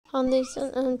HANDE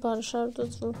and BARIŞ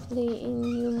will play in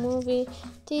new movie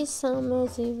this summer.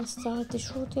 They will start the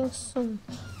shooting soon.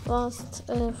 Last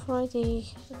Friday,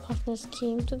 partners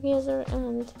came together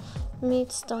and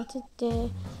started the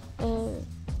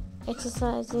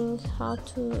exercising how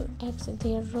to act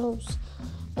their roles.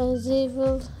 They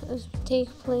will take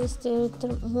place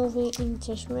the movie in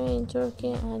Turkey in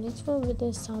Turkey, and it will be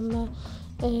the summer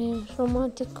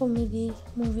romantic comedy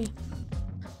movie.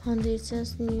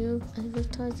 HANDE's new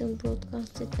advertising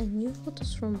broadcasted and new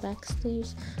photos from backstage.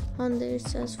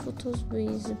 HANDE's photos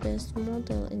with the best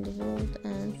model in the world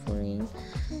and foreign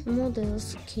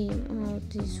models came out.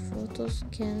 These photos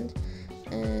can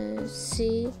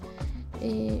see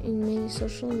in many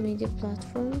social media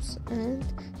platforms, and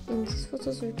in these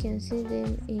photos we can see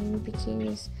them in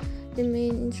bikinis. The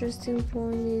main interesting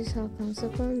point is how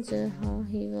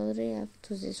he will react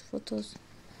to these photos.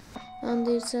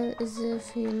 ERCEL is a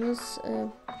famous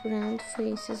brand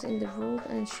faces in the world,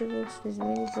 and she works with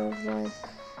many worldwide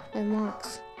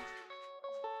marks.